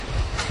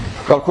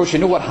Well, of course, you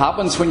know what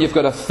happens when you've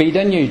got a feed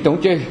in you,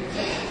 don't you?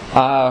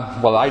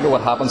 Well, I know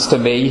what happens to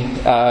me.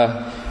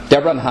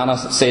 Deborah and Hannah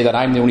say that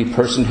I'm the only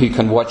person who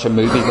can watch a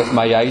movie with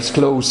my eyes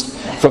closed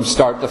from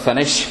start to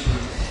finish.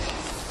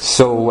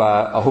 So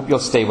I hope you'll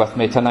stay with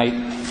me tonight.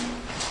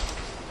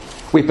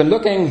 We've been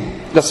looking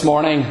this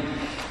morning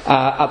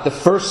at the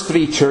first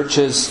three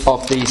churches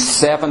of the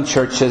 7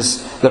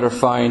 churches that are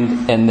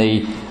found in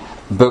the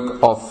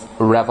book of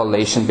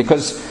Revelation.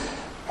 Because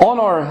on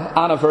our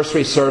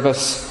anniversary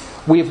service,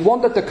 we've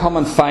wanted to come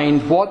and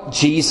find what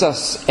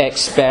Jesus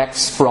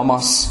expects from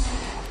us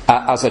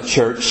as a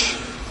church.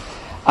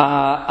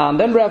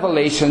 And in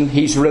Revelation,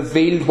 He's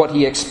revealed what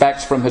He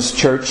expects from His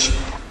church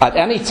at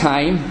any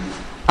time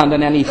and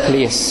in any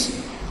place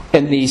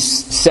in these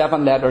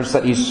 7 letters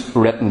that He's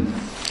written.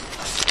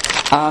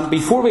 And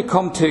before we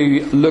come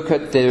to look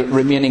at the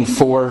remaining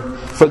 4,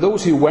 for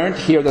those who weren't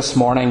here this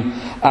morning,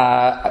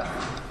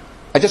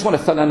 I just want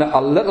to fill in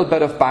a little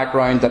bit of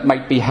background that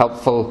might be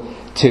helpful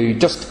to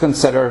just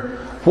consider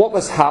what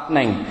was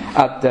happening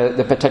at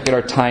the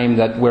particular time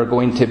that we're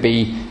going to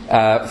be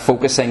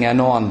focusing in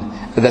on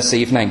this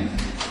evening.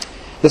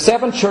 The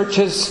 7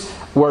 churches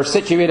were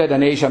situated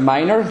in Asia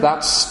Minor,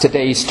 that's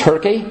today's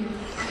Turkey,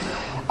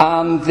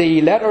 and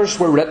the letters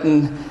were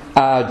written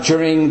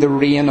during the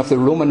reign of the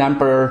Roman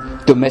Emperor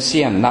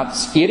Domitian.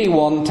 That's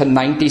 81 to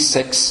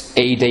 96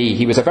 AD.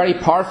 He was a very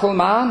powerful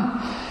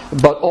man,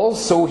 but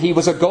also he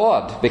was a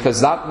god, because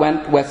that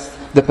went with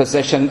the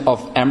position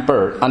of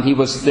emperor, and he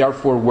was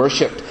therefore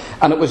worshipped.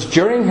 And it was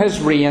during his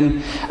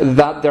reign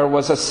that there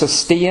was a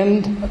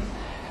sustained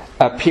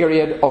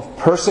period of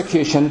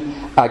persecution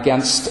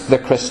against the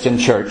Christian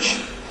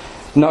church.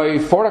 Now,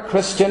 for a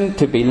Christian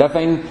to be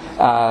living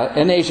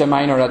in Asia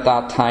Minor at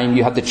that time,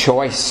 you had the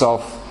choice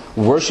of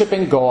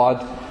worshipping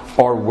God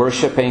or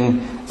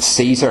worshipping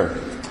Caesar.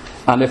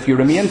 And if you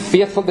remain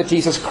faithful to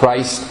Jesus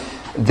Christ,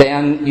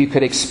 then you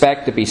could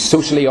expect to be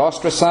socially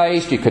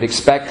ostracized, you could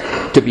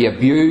expect to be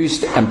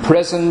abused,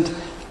 imprisoned,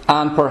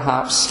 and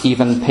perhaps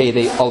even pay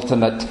the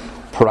ultimate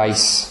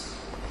price.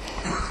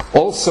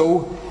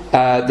 Also,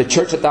 the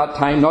church at that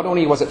time, not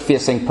only was it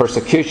facing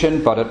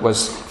persecution, but it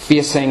was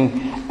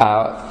facing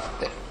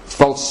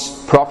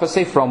false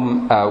prophecy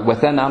from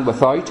within and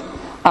without,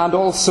 and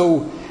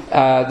also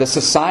the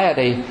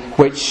society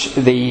which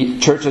the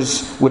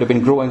churches would have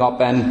been growing up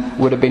in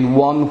would have been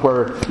one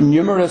where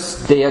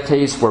numerous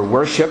deities were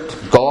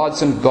worshipped,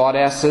 gods and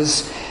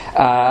goddesses,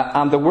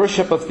 and the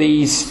worship of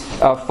these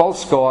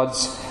false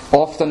gods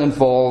often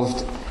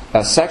involved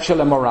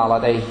sexual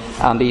immorality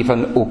and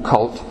even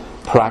occult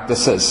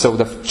practices. So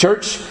the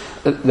churches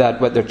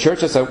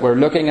that we're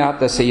looking at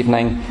this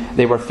evening,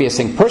 they were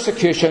facing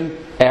persecution,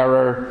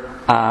 error,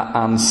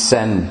 and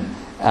sin.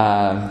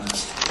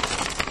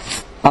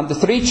 And the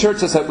 3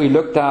 churches that we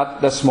looked at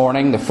this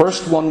morning, the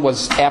first one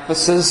was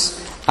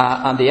Ephesus,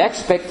 and the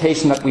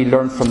expectation that we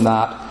learned from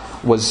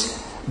that was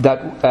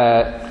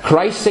that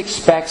Christ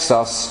expects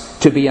us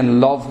to be in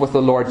love with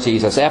the Lord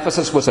Jesus.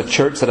 Ephesus was a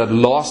church that had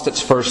lost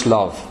its first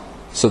love.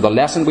 So the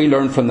lesson we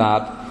learned from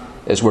that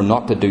is we're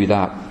not to do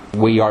that.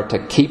 We are to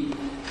keep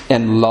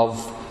in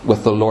love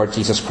with the Lord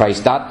Jesus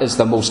Christ. That is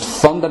the most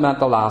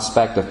fundamental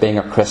aspect of being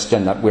a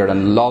Christian, that we're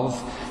in love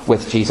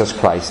with Jesus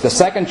Christ. The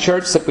second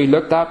church that we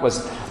looked at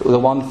was the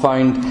one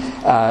found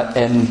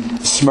in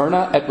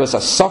Smyrna. It was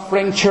a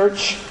suffering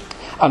church,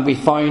 and we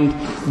found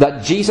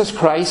that Jesus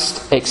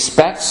Christ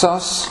expects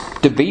us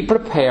to be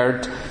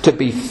prepared to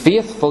be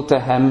faithful to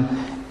Him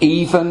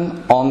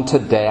even unto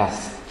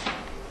death.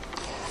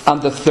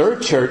 And the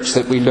third church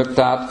that we looked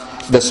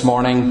at this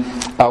morning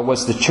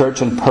was the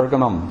church in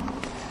Pergamum.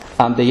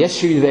 And the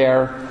issue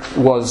there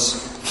was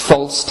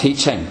false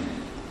teaching.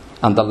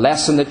 And the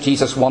lesson that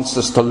Jesus wants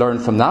us to learn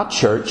from that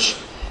church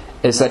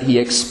is that He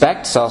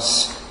expects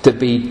us to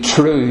be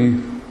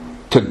true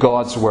to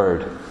God's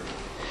Word.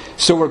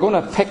 So we're going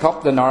to pick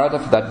up the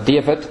narrative that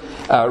David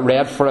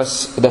read for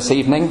us this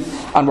evening.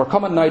 And we're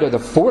coming now to the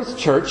 4th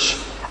church.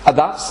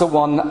 That's the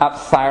one at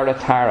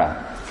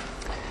Thyatira.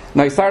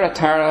 Now,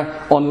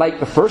 Thyatira, unlike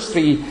the first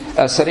 3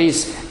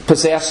 cities,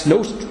 possessed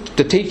no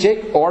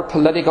strategic or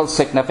political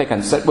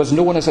significance. It was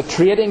known as a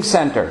trading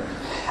centre,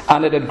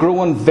 and it had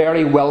grown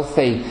very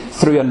wealthy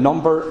through a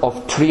number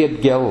of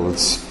trade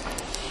guilds.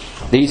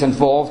 These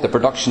involved the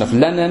production of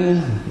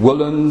linen,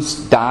 woolens,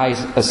 dyes,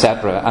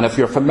 etc. And if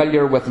you're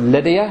familiar with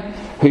Lydia,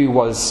 who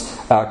was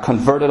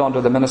converted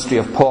under the ministry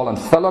of Paul in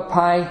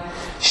Philippi,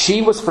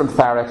 she was from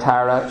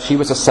Thyatira. She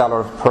was a seller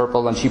of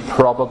purple, and she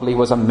probably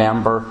was a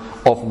member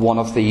of one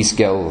of these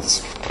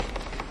guilds.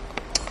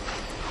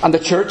 And the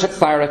church at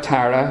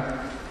Thyatira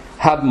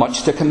had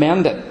much to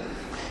commend it.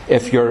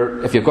 If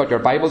you've got your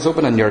Bibles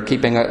open and you're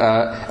keeping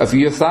a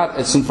view of that,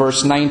 it's in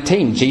verse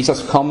 19.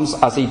 Jesus comes,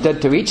 as He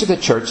did to each of the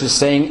churches,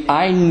 saying,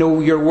 I know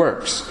your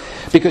works.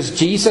 Because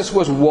Jesus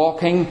was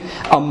walking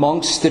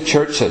amongst the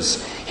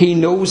churches. He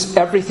knows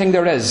everything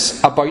there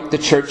is about the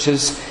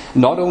churches,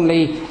 not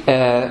only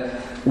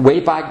way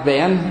back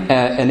then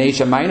in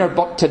Asia Minor,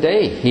 but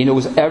today. He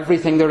knows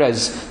everything there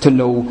is to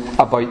know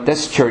about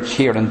this church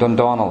here in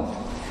Dundonald.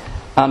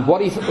 And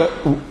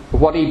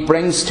what he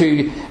brings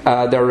to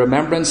their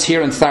remembrance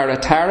here in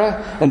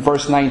Thyatira, in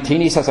verse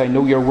 19, he says, I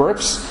know your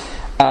works,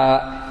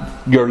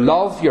 your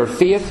love, your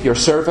faith, your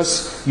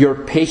service, your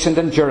patient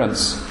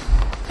endurance.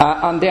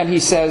 And then he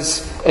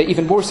says,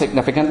 even more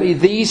significantly,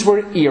 these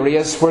were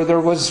areas where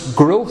there was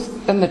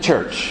growth in the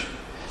church.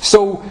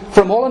 So,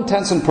 from all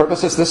intents and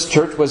purposes, this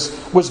church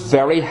was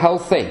very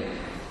healthy.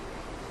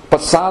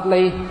 But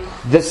sadly,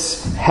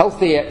 this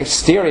healthy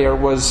exterior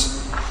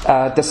was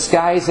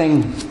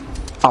disguising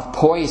a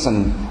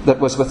poison that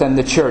was within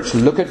the church.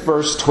 Look at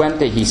verse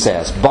 20, he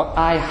says, but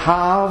I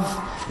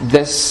have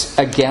this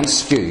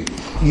against you.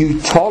 You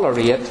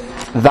tolerate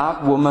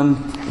that woman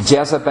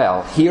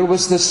Jezebel. Here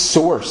was the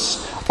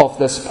source of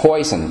this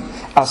poison,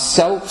 a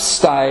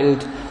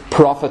self-styled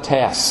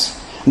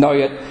prophetess. Now,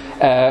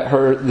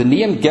 the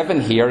name given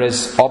here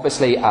is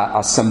obviously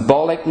a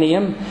symbolic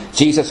name.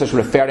 Jesus is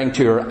referring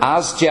to her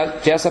as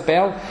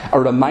Jezebel, a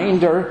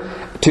reminder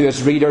to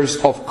his readers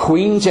of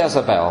Queen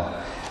Jezebel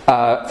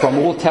from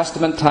Old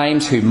Testament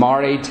times, who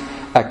married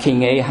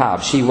King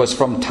Ahab. She was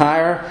from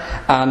Tyre,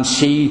 and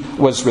she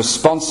was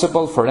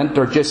responsible for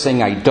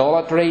introducing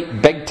idolatry,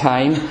 big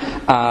time,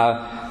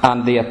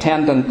 and the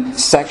attendant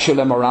sexual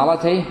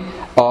immorality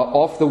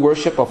of the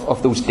worship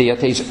of those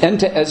deities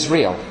into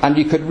Israel. And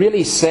you could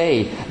really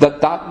say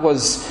that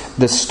was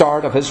the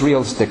start of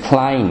Israel's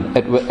decline.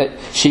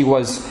 She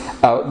was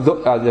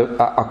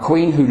a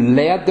queen who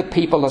led the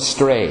people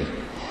astray.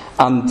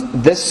 And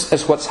this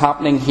is what's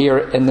happening here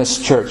in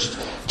this church.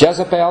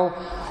 Jezebel,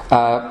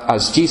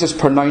 as Jesus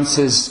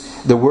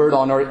pronounces the word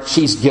on her,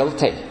 she's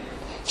guilty.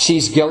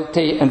 She's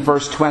guilty, in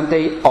verse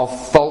 20,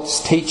 of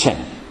false teaching.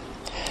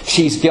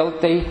 She's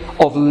guilty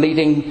of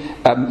leading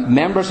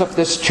members of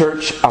this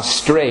church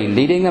astray,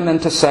 leading them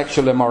into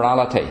sexual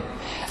immorality.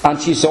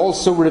 And she's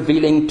also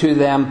revealing to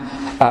them,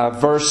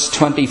 verse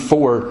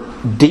 24,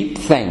 deep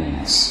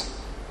things.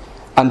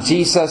 And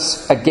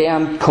Jesus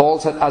again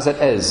calls it as it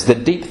is. The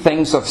deep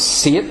things of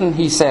Satan,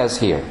 he says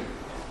here.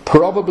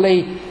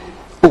 Probably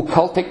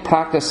occultic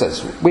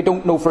practices. We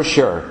don't know for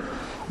sure.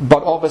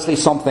 But obviously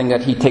something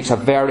that he takes a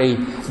very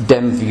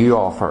dim view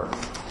of her.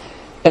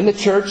 In the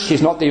church,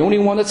 she's not the only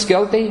one that's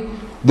guilty.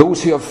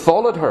 Those who have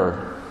followed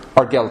her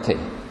are guilty.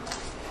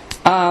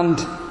 And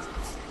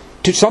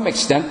to some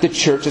extent, the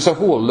church as a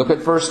whole. Look at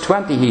verse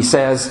 20. He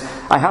says,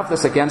 I have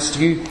this against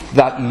you,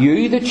 that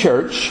you, the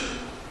church,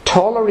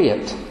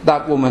 tolerate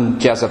that woman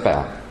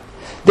Jezebel.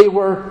 They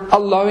were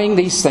allowing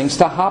these things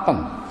to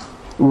happen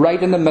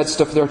right in the midst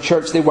of their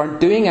church. They weren't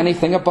doing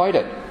anything about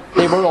it.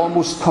 They were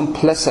almost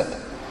complicit.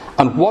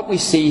 And what we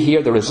see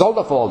here, the result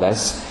of all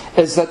this,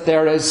 is that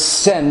there is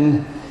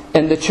sin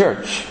in the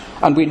church.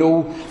 And we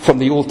know from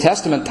the Old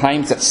Testament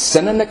times that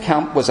sin in the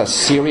camp was a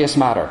serious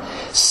matter.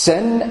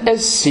 Sin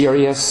is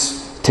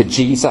serious to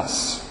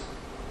Jesus.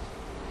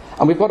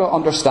 And we've got to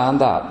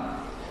understand that.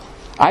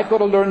 I've got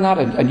to learn that,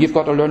 and you've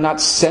got to learn that.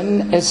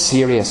 Sin is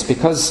serious,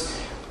 because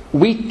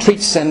we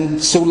treat sin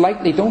so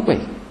lightly, don't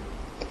we?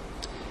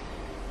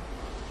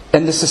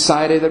 In the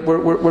society that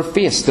we're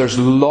faced, there's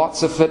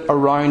lots of it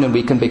around, and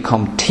we can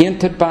become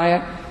tainted by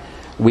it.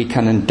 We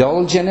can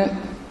indulge in it.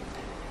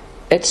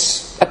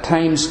 It's at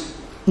times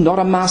not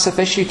a massive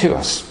issue to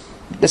us.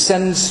 The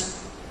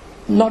sin's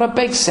not a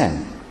big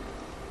sin.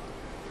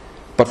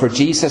 But for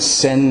Jesus,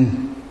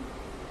 sin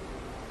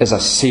is a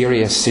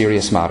serious,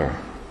 serious matter.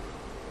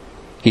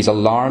 He's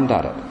alarmed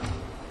at it.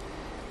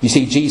 You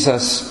see,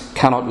 Jesus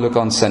cannot look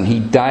on sin. He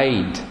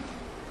died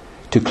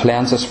to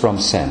cleanse us from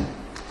sin.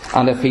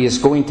 And if he is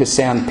going to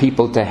send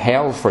people to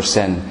hell for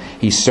sin,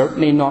 he's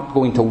certainly not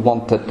going to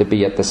want it to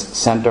be at the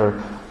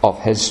centre of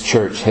his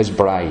church, his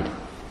bride.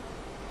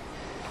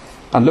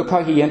 And look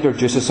how he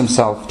introduces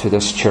himself to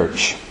this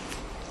church.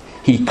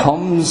 He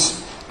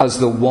comes as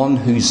the one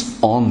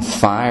who's on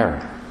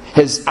fire.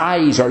 His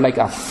eyes are like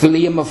a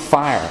flame of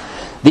fire.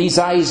 These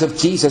eyes of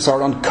Jesus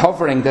are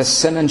uncovering this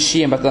sin and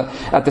shame at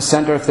the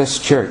centre of this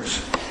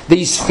church.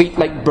 These feet,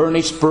 like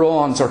burnished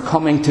bronze, are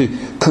coming to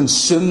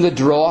consume the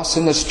dross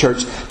in this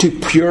church, to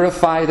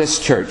purify this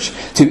church,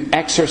 to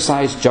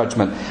exercise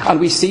judgment. And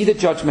we see the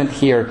judgment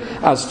here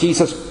as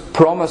Jesus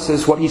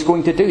promises what he's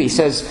going to do. He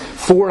says,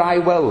 4 I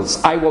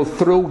wills. I will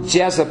throw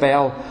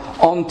Jezebel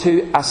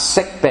onto a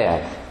sick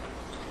bed.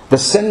 The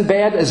sin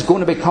bed is going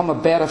to become a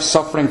bed of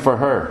suffering for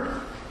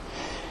her.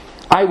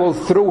 I will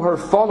throw her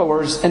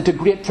followers into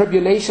great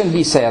tribulation,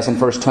 he says in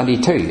verse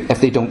 22,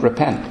 if they don't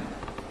repent.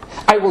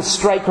 I will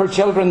strike her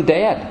children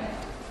dead.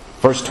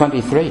 Verse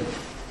 23.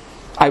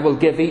 I will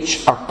give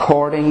each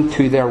according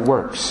to their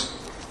works.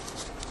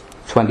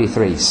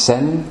 23.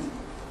 Sin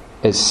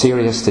is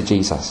serious to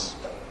Jesus.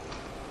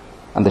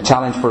 And the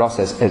challenge for us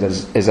is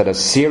it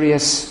as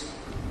serious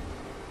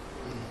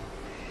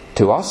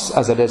to us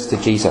as it is to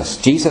Jesus?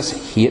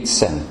 Jesus hates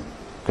sin.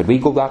 Could we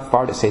go that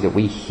far to say that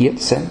we hate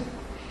sin?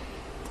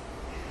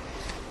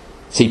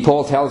 See,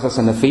 Paul tells us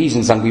in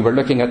Ephesians, and we were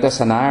looking at this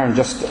in Iron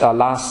just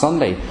last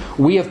Sunday,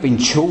 we have been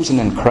chosen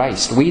in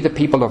Christ, we the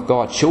people of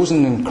God,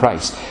 chosen in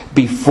Christ,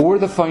 before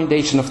the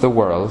foundation of the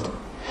world,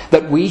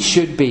 that we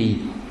should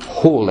be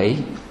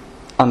holy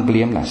and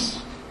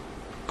blameless.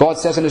 God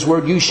says in His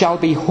Word, you shall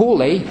be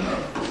holy,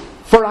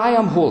 for I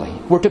am holy.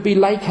 We're to be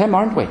like Him,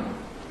 aren't we?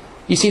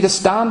 You see, the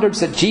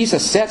standards that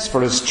Jesus sets for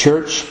His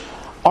church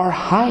are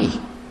high.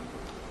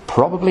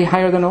 Probably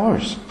higher than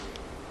ours.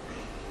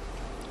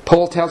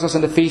 Paul tells us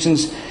in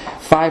Ephesians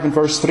 5 and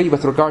verse 3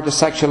 with regard to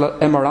sexual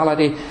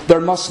immorality, there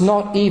must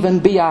not even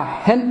be a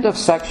hint of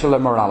sexual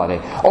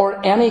immorality or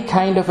any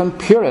kind of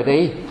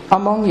impurity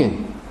among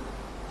you.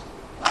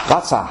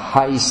 That's a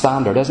high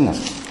standard, isn't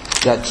it,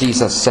 that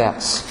Jesus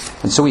sets.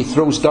 And so He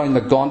throws down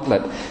the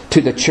gauntlet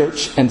to the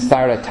church in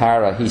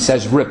Thyatira. He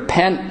says,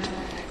 repent,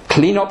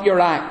 clean up your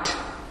act.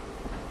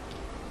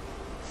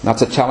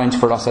 That's a challenge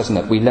for us, isn't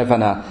it? We live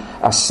in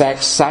a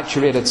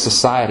sex-saturated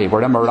society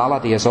where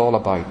immorality is all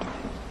about.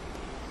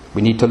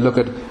 We need to look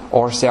at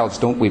ourselves,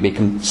 don't we? We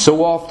can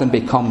so often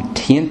become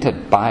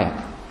tainted by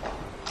it.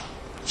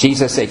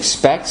 Jesus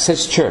expects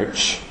His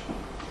church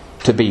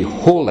to be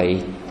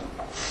holy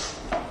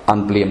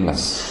and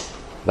blameless.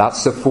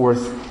 That's the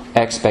fourth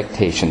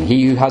expectation.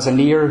 He who has an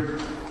ear,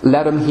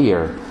 let him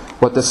hear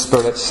what the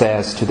Spirit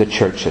says to the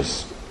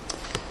churches.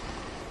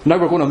 Now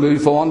we're going to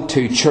move on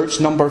to church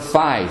number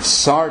 5,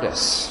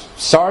 Sardis.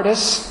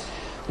 Sardis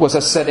was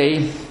a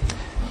city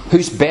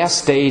whose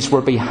best days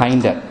were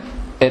behind it.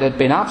 It had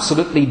been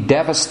absolutely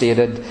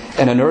devastated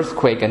in an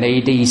earthquake in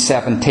AD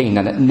 17,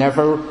 and it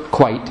never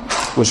quite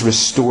was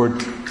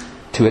restored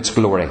to its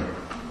glory.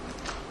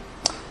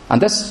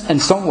 And this, in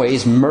some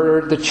ways,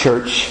 mirrored the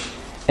church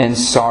in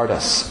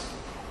Sardis.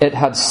 It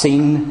had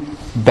seen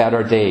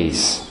better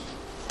days.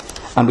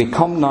 And we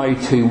come now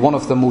to one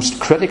of the most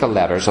critical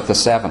letters of the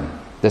 7,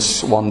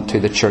 this one to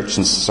the church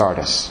in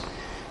Sardis.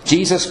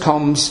 Jesus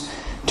comes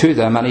to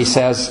them and He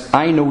says,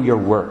 I know your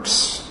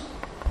works.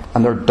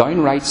 And they're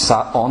downright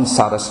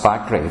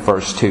unsatisfactory.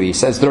 Verse 2, He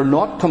says, they're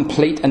not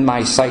complete in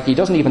my sight. He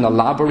doesn't even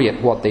elaborate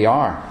what they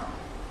are.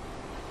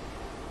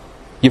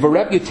 You've a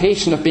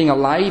reputation of being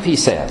alive, He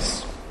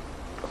says.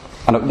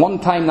 And at one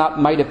time that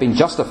might have been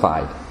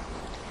justified.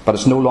 But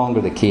it's no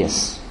longer the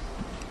case.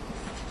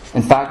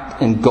 In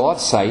fact, in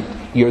God's sight,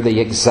 you're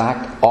the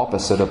exact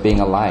opposite of being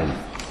alive.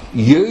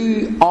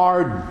 You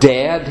are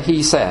dead,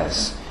 He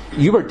says.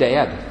 You are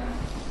dead.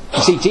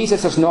 You see,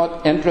 Jesus is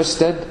not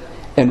interested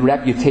in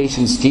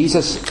reputations.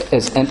 Jesus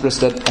is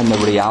interested in the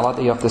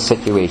reality of the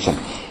situation.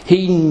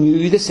 He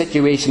knew the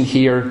situation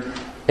here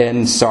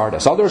in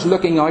Sardis. Others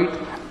looking out,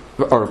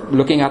 or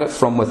looking at it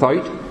from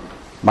without,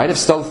 might have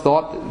still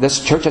thought this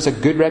church has a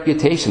good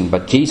reputation,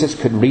 but Jesus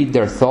could read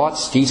their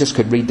thoughts, Jesus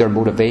could read their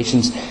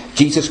motivations,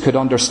 Jesus could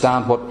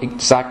understand what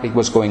exactly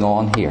was going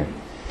on here.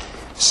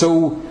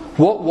 So,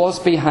 what was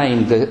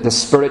behind the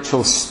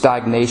spiritual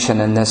stagnation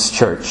in this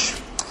church?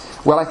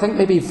 Well, I think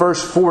maybe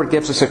verse 4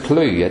 gives us a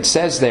clue. It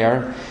says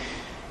there,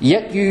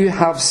 yet you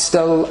have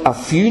still a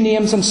few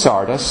names in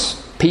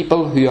Sardis,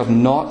 people who have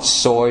not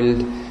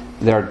soiled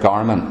their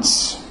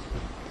garments.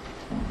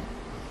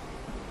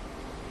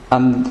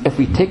 And if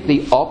we take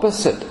the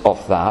opposite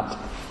of that,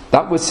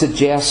 that would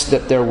suggest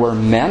that there were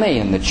many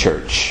in the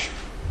church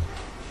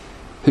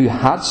who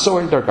had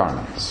soiled their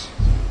garments.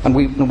 And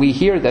when we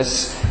hear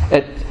this,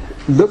 it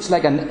looks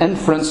like an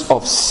inference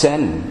of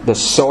sin, the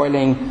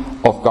soiling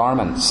of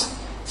garments.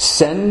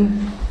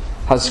 Sin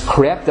has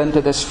crept into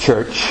this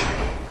church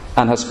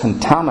and has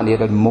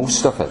contaminated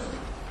most of it.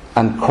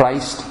 And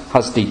Christ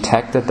has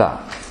detected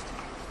that.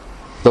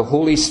 The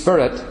Holy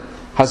Spirit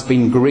has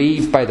been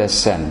grieved by this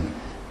sin,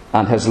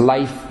 and His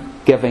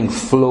life-giving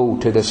flow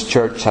to this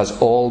church has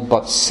all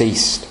but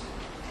ceased.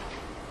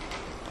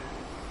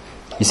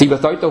 You see,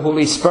 without the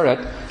Holy Spirit,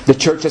 the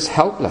church is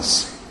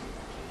helpless.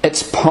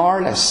 It's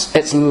powerless.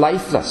 It's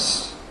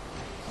lifeless.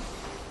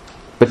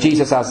 But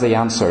Jesus has the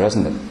answer,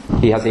 isn't it?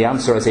 He has the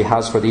answer as He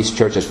has for these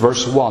churches.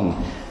 Verse 1,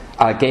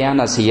 again,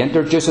 as He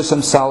introduces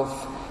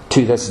Himself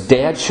to this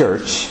dead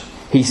church,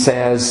 He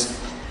says,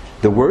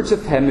 the words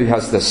of Him who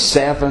has the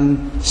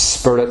 7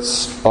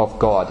 Spirits of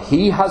God.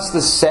 He has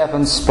the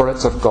 7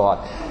 Spirits of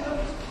God.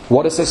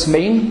 What does this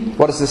mean?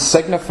 What does this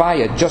signify?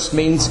 It just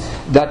means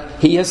that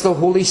He is the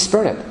Holy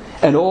Spirit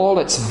in all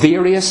its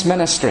various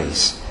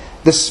ministries.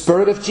 The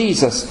Spirit of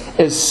Jesus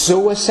is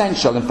so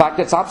essential. In fact,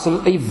 it's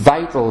absolutely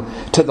vital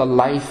to the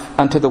life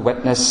and to the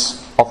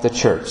witness of the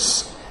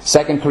church.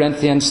 2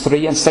 Corinthians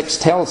 3 and 6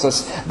 tells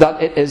us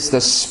that it is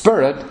the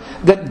Spirit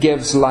that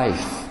gives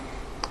life.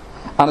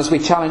 And as we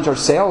challenge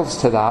ourselves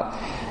to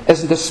that,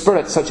 isn't the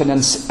Spirit such an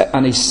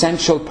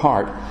essential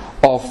part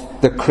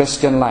of the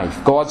Christian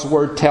life? God's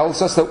Word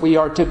tells us that we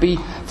are to be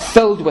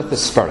filled with the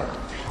Spirit.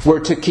 We're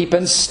to keep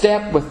in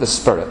step with the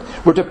Spirit.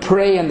 We're to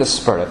pray in the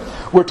Spirit.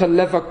 We're to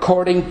live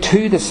according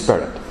to the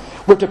Spirit.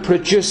 We're to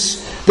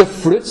produce the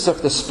fruits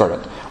of the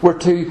Spirit. We're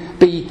to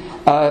be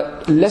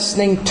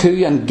listening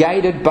to and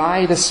guided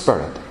by the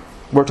Spirit.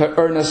 We're to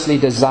earnestly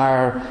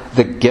desire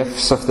the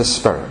gifts of the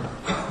Spirit.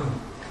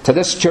 To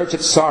this church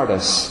at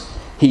Sardis,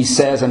 He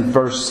says in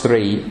verse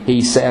 3, He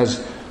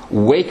says,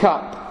 wake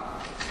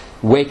up.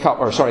 Wake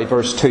up, or sorry,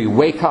 verse 2,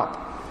 wake up.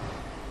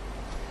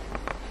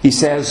 He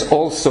says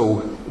also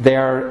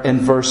there in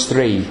verse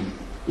 3,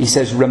 He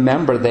says,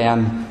 remember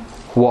then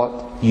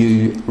what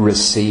you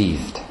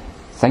received.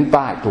 Think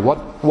back to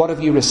what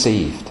have you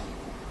received?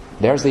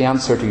 There's the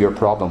answer to your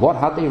problem. What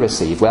had they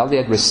received? Well, they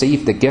had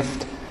received the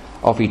gift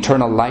of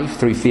eternal life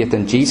through faith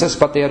in Jesus,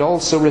 but they had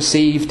also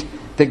received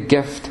the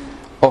gift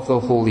of the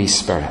Holy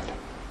Spirit.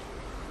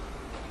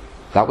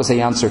 That was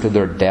the answer to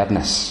their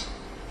deadness.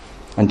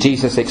 And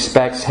Jesus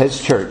expects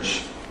His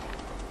church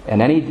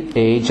in any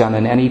age and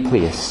in any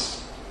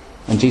place.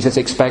 And Jesus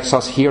expects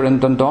us here in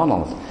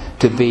Dundonald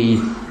to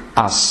be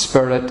a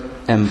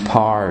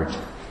Spirit-empowered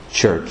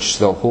church.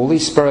 The Holy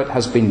Spirit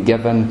has been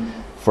given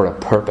for a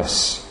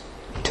purpose,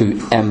 to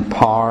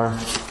empower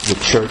the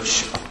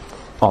church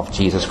of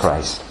Jesus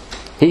Christ.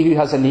 He who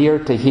has an ear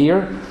to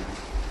hear,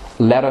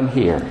 let him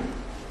hear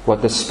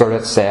what the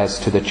Spirit says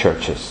to the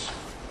churches.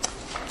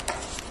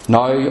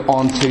 Now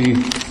on to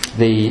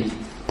the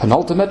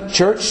penultimate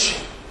church,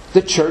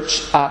 the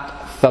church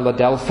at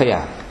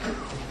Philadelphia.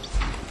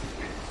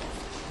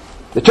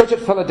 The church at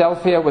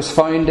Philadelphia was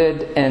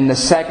founded in the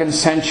 2nd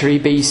century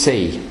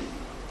BC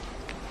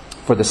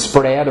for the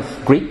spread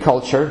of Greek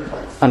culture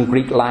and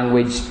Greek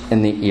language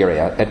in the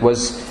area. It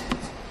was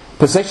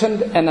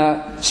positioned in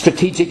a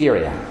strategic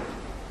area,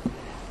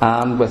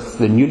 and with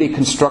the newly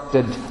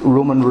constructed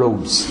Roman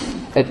roads,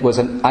 it was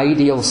an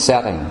ideal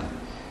setting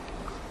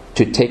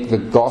to take the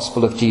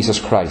gospel of Jesus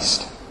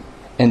Christ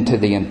into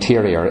the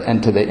interior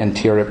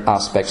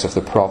aspects of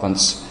the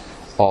province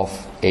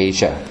of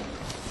Asia.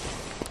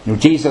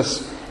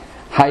 Jesus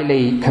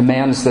highly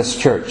commends this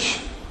church.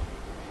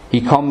 He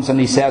comes and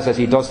he says, as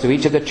he does to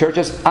each of the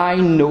churches, I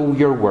know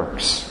your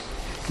works.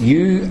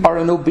 You are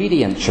an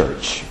obedient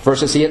church.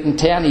 Verses 8 and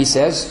 10 he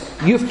says,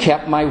 you've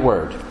kept my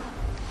word.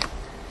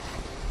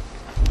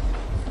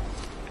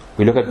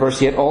 We look at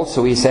verse 8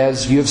 also. He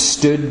says, you have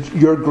stood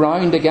your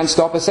ground against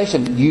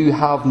opposition. You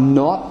have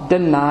not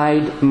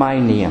denied my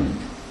name.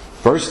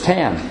 Verse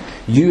 10,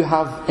 you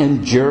have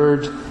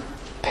endured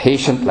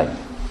patiently.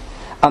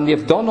 And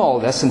they've done all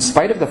this in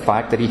spite of the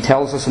fact that he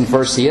tells us in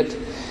verse 8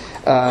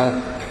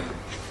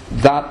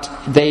 that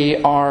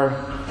they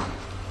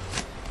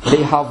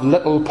have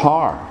little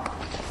power.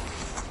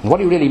 And what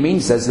he really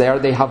means is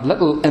they have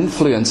little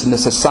influence in the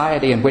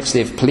society in which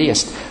they've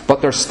placed,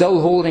 but they're still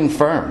holding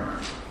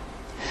firm.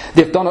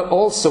 They've done it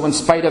also in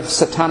spite of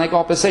satanic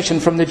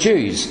opposition from the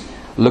Jews.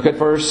 Look at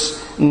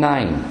verse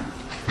 9.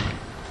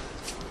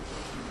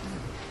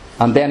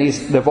 And then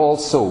they've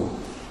also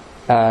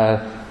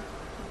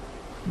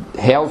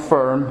held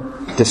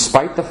firm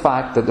despite the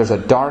fact that there's a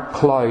dark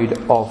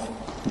cloud of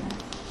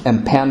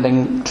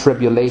impending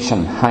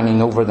tribulation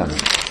hanging over them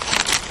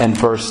in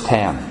verse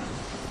 10.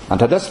 And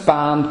to this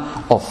band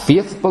of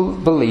faithful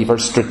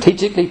believers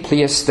strategically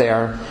placed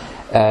there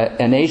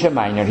in Asia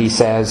Minor, he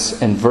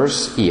says in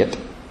verse 8,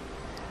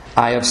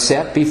 I have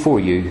set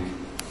before you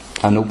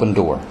an open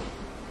door.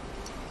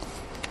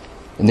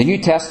 In the New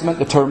Testament,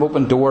 the term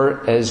open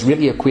door is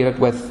really equated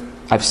with,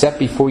 I've set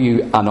before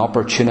you an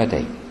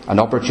opportunity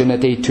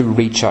to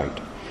reach out.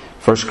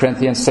 1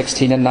 Corinthians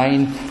 16 and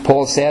 9,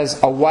 Paul says,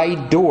 a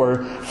wide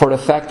door for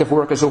effective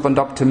work is opened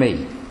up to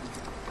me.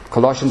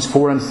 Colossians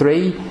 4 and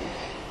 3,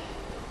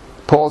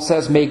 Paul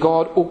says, may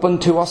God open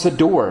to us a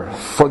door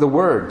for the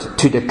word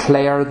to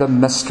declare the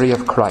mystery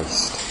of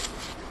Christ.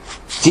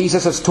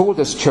 Jesus has told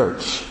this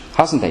church,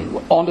 hasn't he,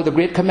 under the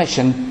Great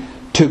Commission,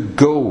 to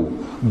go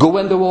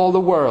into all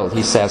the world,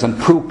 he says, and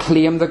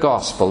proclaim the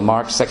gospel.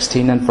 Mark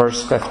 16 and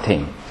verse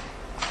 15.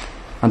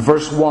 And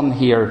verse 1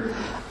 here,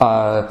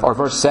 or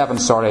verse 7,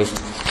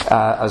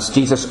 as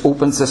Jesus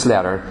opens this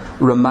letter,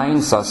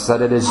 reminds us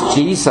that it is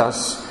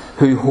Jesus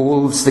who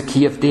holds the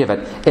key of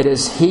David. It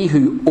is He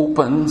who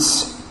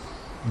opens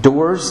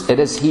doors. It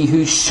is He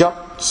who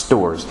shuts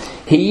doors.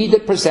 He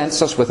that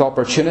presents us with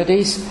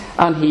opportunities,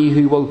 and He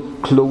who will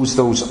close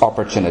those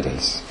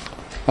opportunities.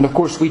 And of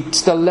course we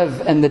still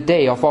live in the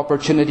day of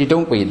opportunity,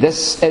 don't we?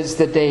 This is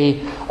the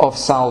day of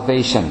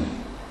salvation.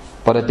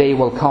 But a day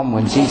will come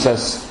when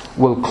Jesus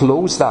will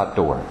close that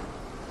door,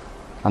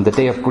 and the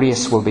day of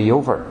grace will be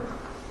over.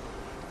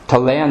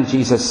 Till then,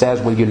 Jesus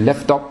says, will you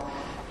lift up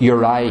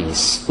your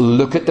eyes,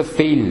 look at the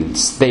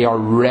fields, they are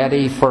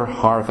ready for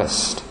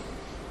harvest.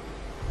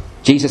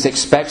 Jesus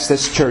expects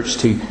this church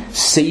to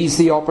seize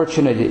the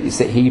opportunities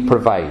that He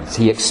provides.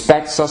 He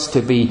expects us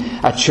to be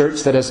a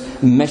church that is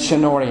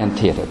mission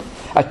orientated,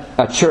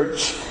 a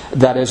church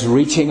that is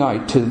reaching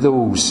out to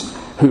those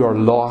who are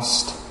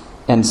lost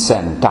in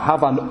sin, to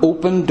have an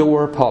open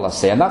door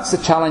policy. And that's the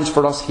challenge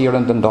for us here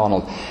in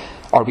Dundonald.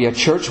 Are we a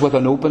church with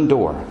an open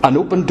door? An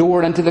open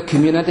door into the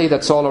community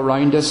that's all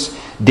around us.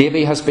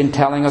 Davy has been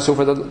telling us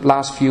over the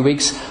last few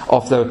weeks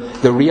of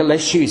the real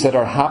issues that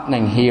are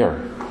happening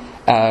here,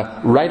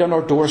 right on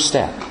our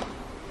doorstep.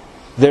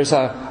 There's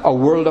a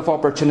world of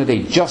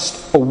opportunity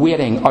just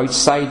awaiting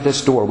outside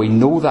this door. We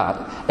know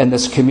that in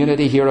this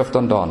community here of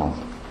Dundonald.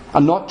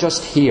 And not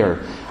just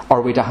here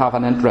are we to have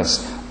an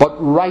interest, but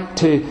right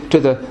to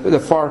the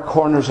far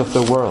corners of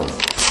the world.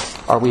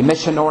 Are we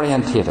mission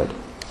orientated?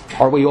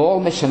 Are we all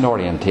mission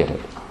orientated?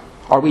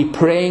 Are we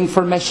praying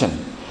for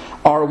mission?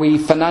 Are we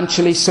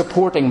financially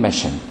supporting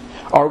mission?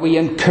 Are we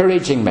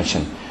encouraging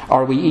mission?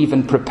 Are we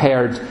even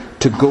prepared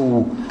to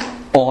go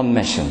on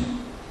mission.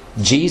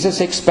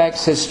 Jesus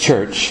expects his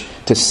church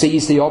to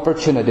seize the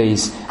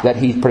opportunities that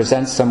he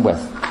presents them with.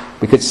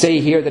 We could say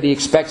here that he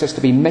expects us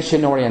to be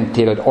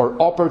mission-orientated or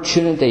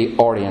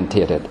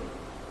opportunity-orientated.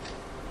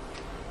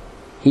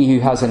 He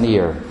who has an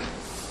ear,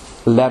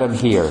 let him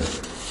hear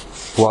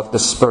what the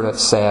Spirit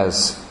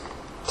says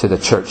to the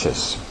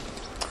churches.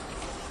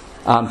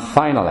 And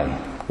finally,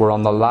 we're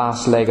on the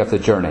last leg of the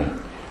journey.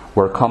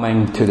 We're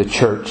coming to the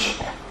church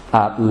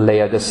at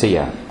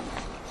Laodicea.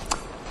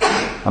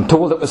 I'm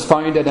told it was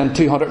founded in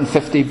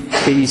 250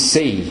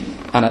 BC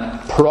and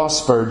it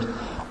prospered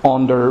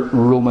under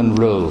Roman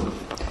rule.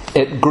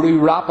 It grew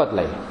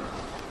rapidly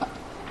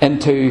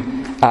into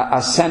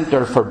a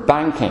centre for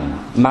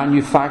banking,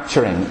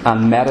 manufacturing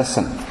and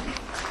medicine.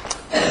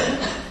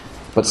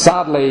 But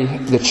sadly,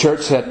 the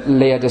church at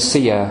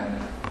Laodicea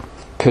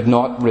could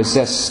not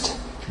resist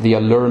the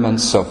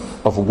allurements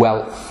of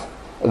wealth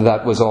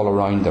that was all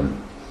around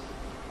them.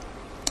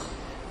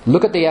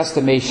 Look at the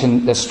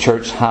estimation this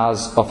church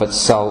has of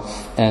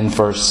itself in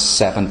verse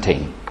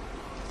 17.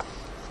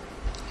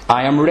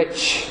 I am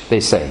rich, they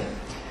say.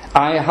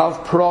 I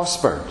have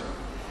prospered.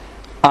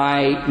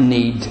 I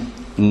need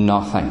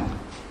nothing.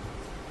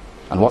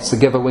 And what's the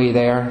giveaway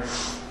there?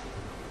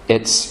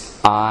 It's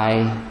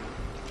I.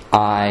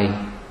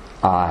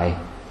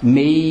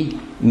 Me,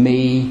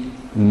 me,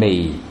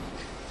 me.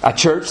 A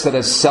church that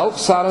is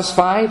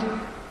self-satisfied,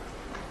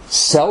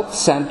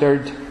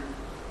 self-centered,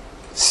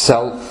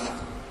 self-reliant.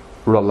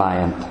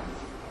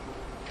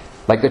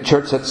 Like the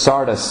church at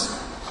Sardis,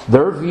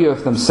 their view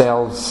of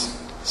themselves,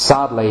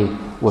 sadly,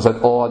 was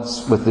at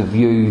odds with the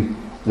view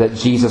that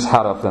Jesus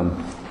had of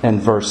them in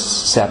verse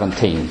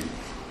 17.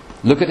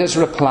 Look at his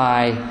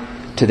reply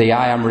to the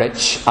I am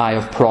rich, I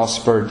have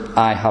prospered,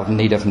 I have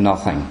need of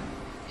nothing.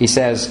 He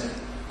says,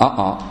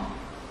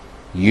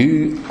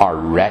 you are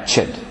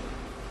wretched.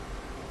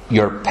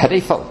 You're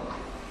pitiful.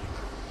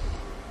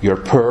 You're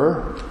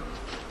poor.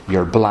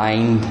 You're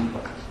blind.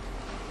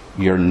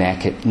 You're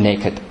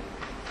naked.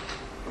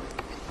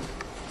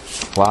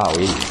 Wow,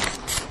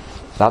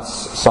 that's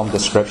some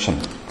description.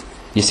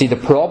 You see, the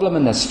problem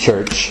in this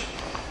church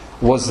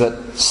was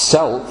that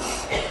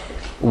self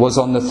was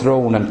on the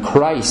throne and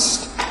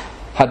Christ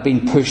had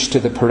been pushed to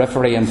the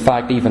periphery. In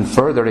fact, even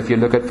further, if you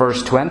look at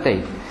verse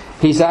 20,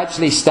 he's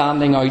actually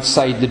standing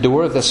outside the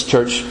door of this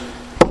church,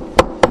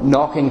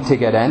 knocking to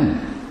get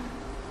in.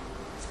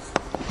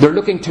 They're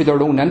looking to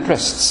their own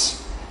interests.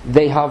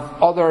 They have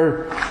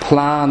other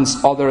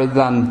plans other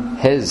than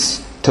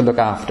his to look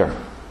after.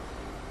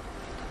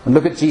 And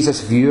look at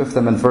Jesus' view of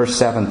them in verse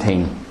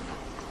 17.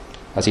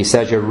 As he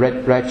says, you're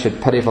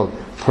wretched, pitiful,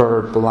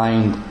 poor,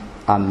 blind,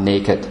 and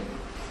naked.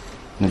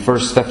 And in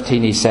verse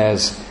 15 he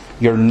says,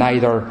 you're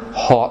neither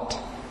hot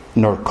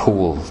nor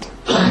cold.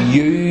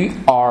 You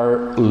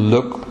are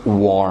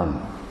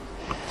lukewarm.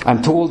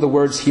 I'm told the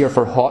words here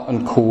for hot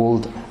and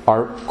cold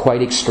are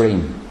quite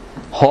extreme.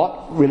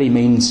 Hot really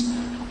means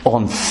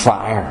on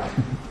fire,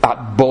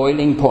 at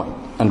boiling point.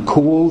 And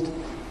cold,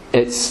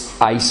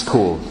 it's ice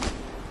cold.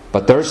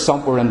 But there's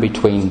somewhere in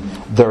between.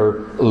 They're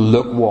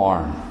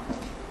lukewarm.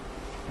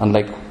 And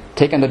like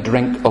taking a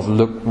drink of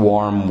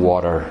lukewarm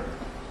water,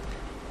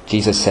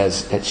 Jesus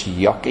says, it's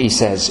yuck. He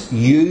says,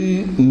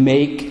 you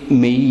make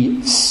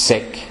me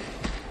sick.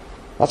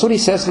 That's what he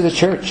says to the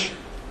church.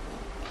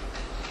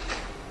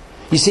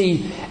 You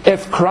see,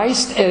 if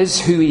Christ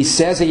is who he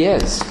says he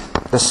is,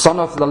 the Son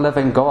of the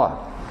living God,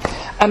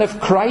 and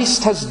if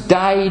Christ has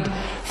died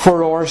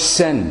for our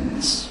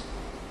sins,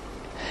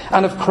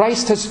 and if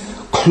Christ has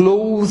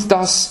clothed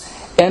us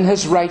in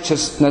his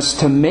righteousness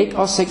to make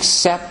us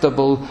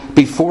acceptable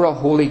before a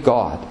holy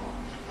God,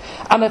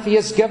 and if he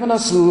has given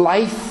us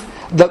life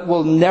that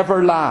will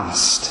never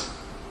last,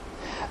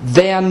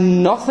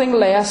 then nothing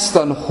less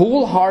than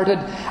wholehearted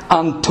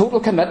and total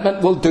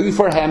commitment will do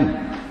for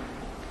him.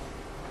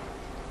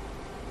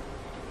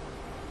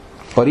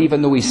 But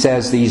even though he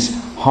says these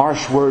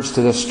harsh words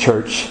to this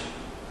church,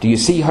 do you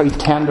see how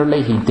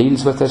tenderly he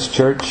deals with this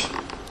church?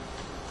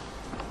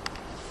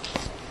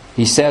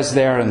 He says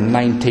there in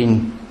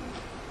 19,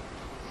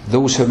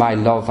 those whom I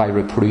love I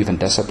reprove and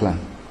discipline.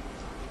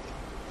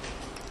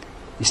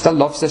 He still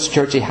loves this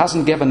church. He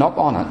hasn't given up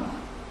on it.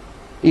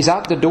 He's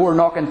at the door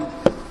knocking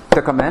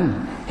to come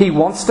in. He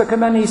wants to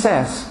come in, he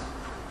says.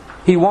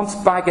 He wants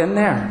back in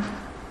there.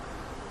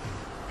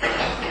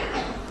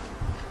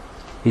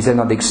 He's in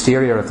on the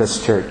exterior of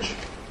this church.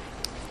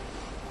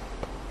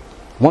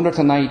 Wonder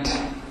tonight,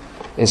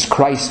 is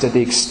Christ at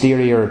the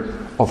exterior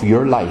of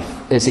your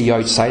life? Is he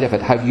outside of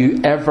it? Have you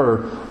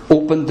ever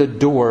opened the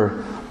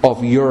door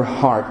of your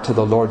heart to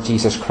the Lord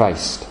Jesus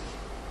Christ?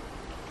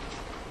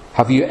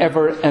 Have you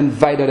ever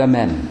invited him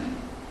in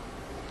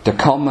to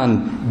come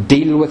and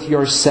deal with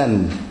your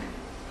sin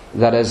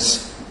that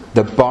is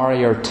the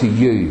barrier to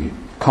you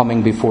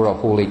coming before a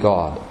holy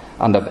God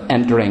and of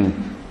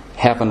entering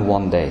heaven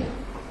one day?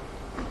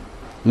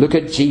 Look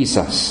at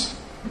Jesus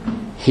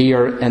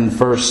here in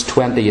verse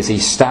 20 as he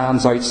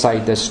stands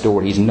outside this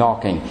door. He's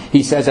knocking.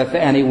 He says, if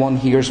anyone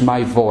hears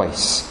my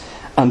voice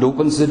and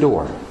opens the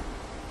door,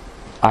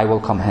 I will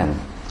come in.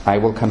 I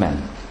will come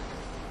in.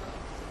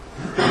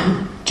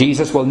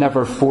 Jesus will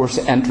never force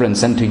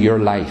entrance into your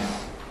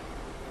life.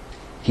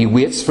 He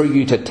waits for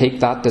you to take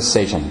that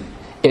decision.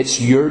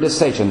 It's your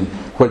decision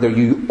whether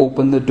you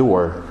open the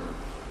door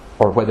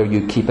or whether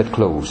you keep it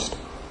closed.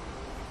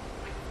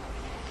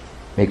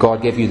 May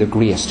God give you the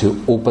grace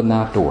to open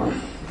that door,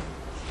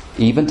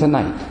 even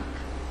tonight,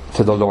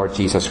 to the Lord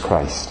Jesus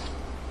Christ.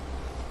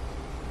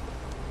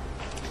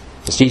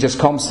 As Jesus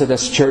comes to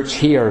this church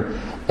here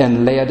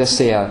in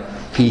Laodicea,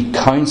 He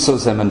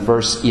counsels them in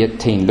verse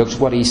 18. Look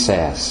what He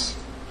says.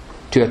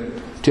 To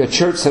a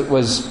church that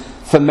was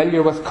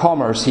familiar with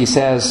commerce, He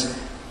says,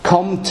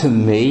 "Come to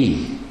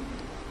me.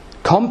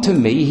 Come to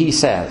me," He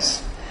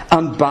says,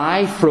 "and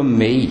buy from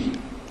me."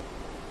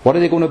 What are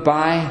they going to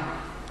buy?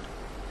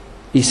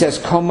 He says,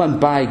 "Come and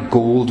buy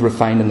gold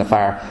refined in the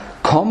fire.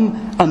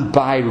 Come and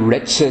buy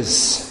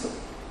riches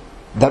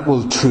that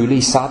will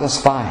truly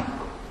satisfy.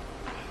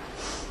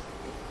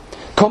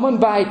 Come and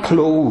buy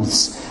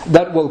clothes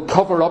that will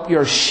cover up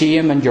your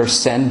shame and your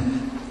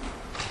sin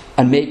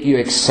and make you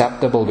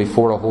acceptable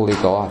before a holy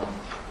God.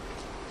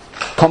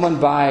 Come and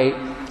buy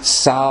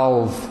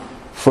salve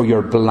for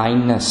your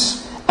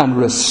blindness and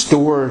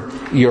restore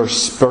your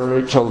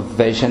spiritual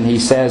vision." He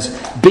says,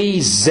 "Be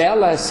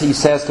zealous," He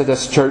says to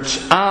this church,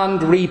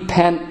 "and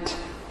repent."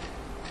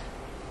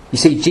 You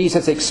see,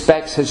 Jesus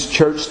expects His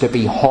church to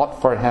be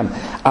hot for Him,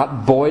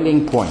 at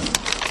boiling point,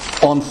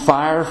 on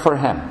fire for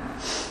Him.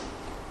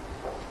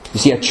 You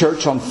see, a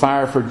church on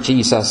fire for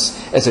Jesus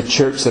is a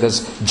church that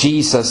has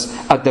Jesus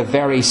at the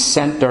very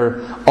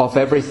centre of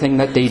everything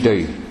that they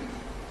do.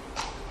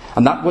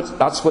 And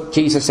that's what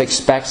Jesus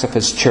expects of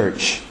His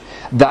church.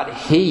 That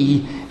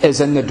He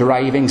is in the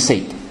driving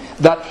seat.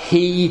 That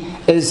He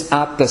is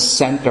at the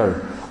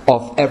centre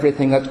of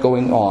everything that's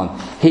going on.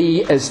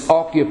 He is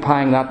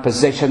occupying that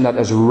position that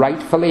is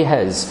rightfully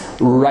His,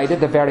 right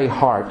at the very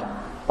heart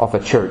of a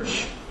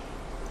church.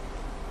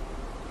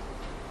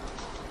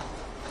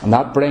 And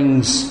that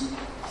brings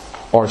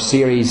our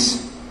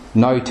series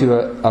now to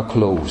a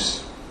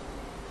close.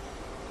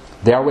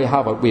 There we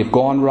have it. We've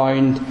gone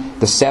round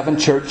the 7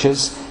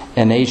 churches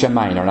in Asia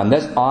Minor. And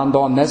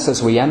on this,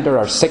 as we enter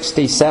our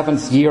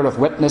 67th year of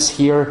witness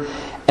here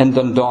in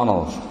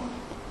Dundonald,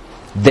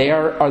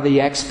 there are the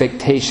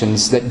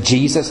expectations that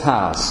Jesus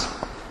has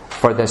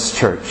for this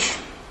church.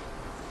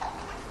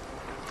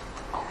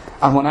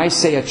 And when I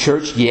say a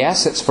church,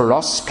 yes, it's for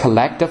us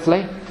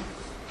collectively.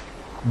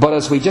 But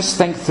as we just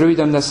think through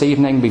them this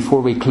evening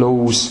before we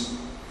close,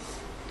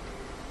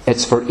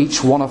 it's for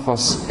each one of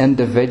us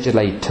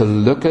individually to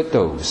look at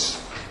those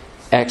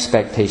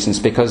expectations.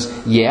 Because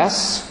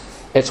yes,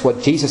 it's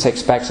what Jesus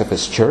expects of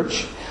His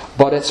church,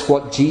 but it's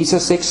what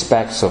Jesus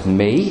expects of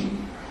me,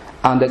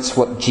 and it's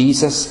what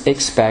Jesus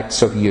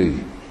expects of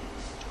you.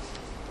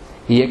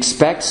 He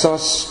expects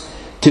us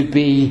to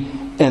be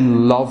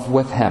in love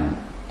with Him.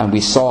 And we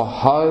saw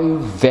how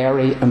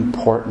very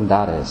important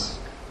that is.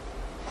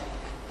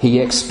 He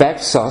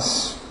expects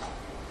us,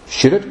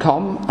 should it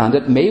come, and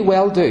it may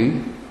well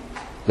do,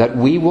 that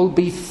we will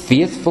be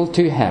faithful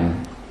to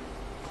Him,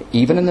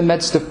 even in the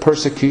midst of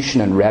persecution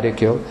and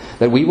ridicule,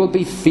 that we will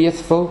be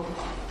faithful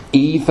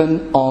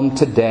even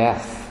unto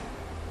death.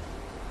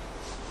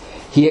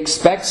 He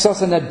expects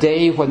us in a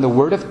day when the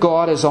Word of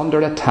God is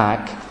under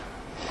attack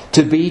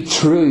to be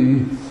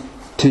true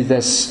to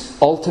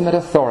this ultimate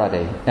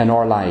authority in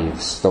our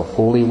lives, the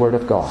Holy Word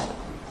of God.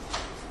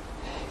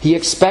 He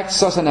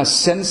expects us in a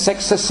sin-sick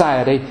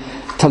society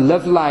to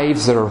live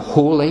lives that are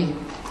holy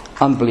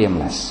and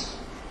blameless.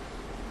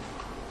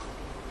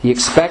 He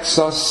expects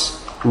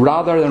us,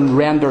 rather than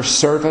render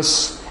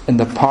service in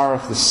the power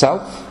of the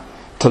self,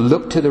 to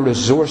look to the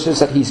resources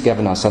that He's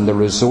given us and the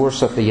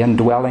resource of the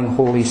indwelling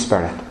Holy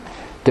Spirit,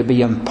 to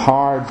be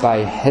empowered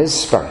by His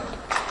Spirit.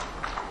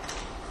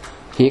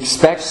 He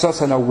expects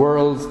us in a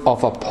world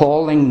of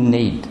appalling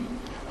need,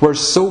 where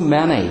so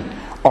many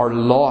are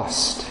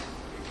lost,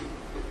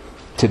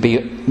 to be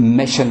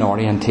mission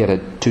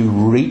orientated, to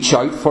reach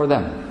out for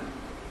them.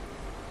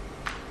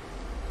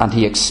 And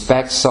He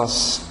expects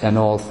us in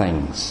all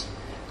things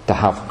to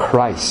have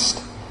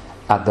Christ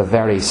at the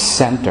very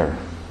centre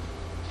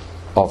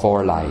of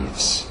our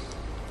lives.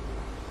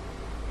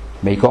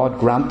 May God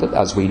grant it,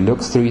 as we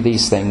look through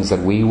these things,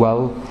 that we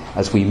will,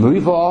 as we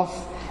move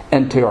off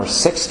into our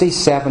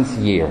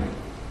 67th year,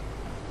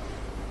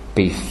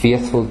 be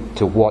faithful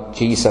to what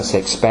Jesus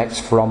expects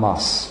from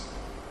us.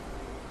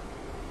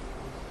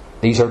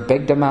 These are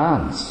big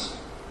demands.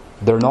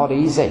 They're not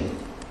easy.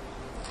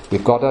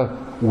 We've got to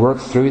work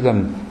through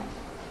them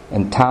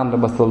in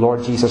tandem with the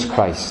Lord Jesus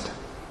Christ,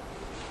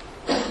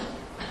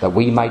 that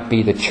we might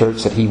be the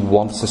church that He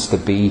wants us to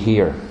be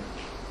here,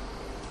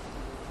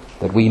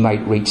 that we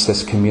might reach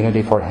this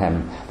community for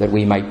Him, that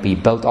we might be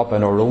built up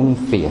in our own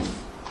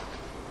faith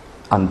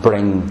and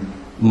bring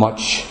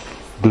much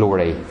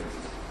glory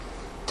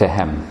to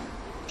Him.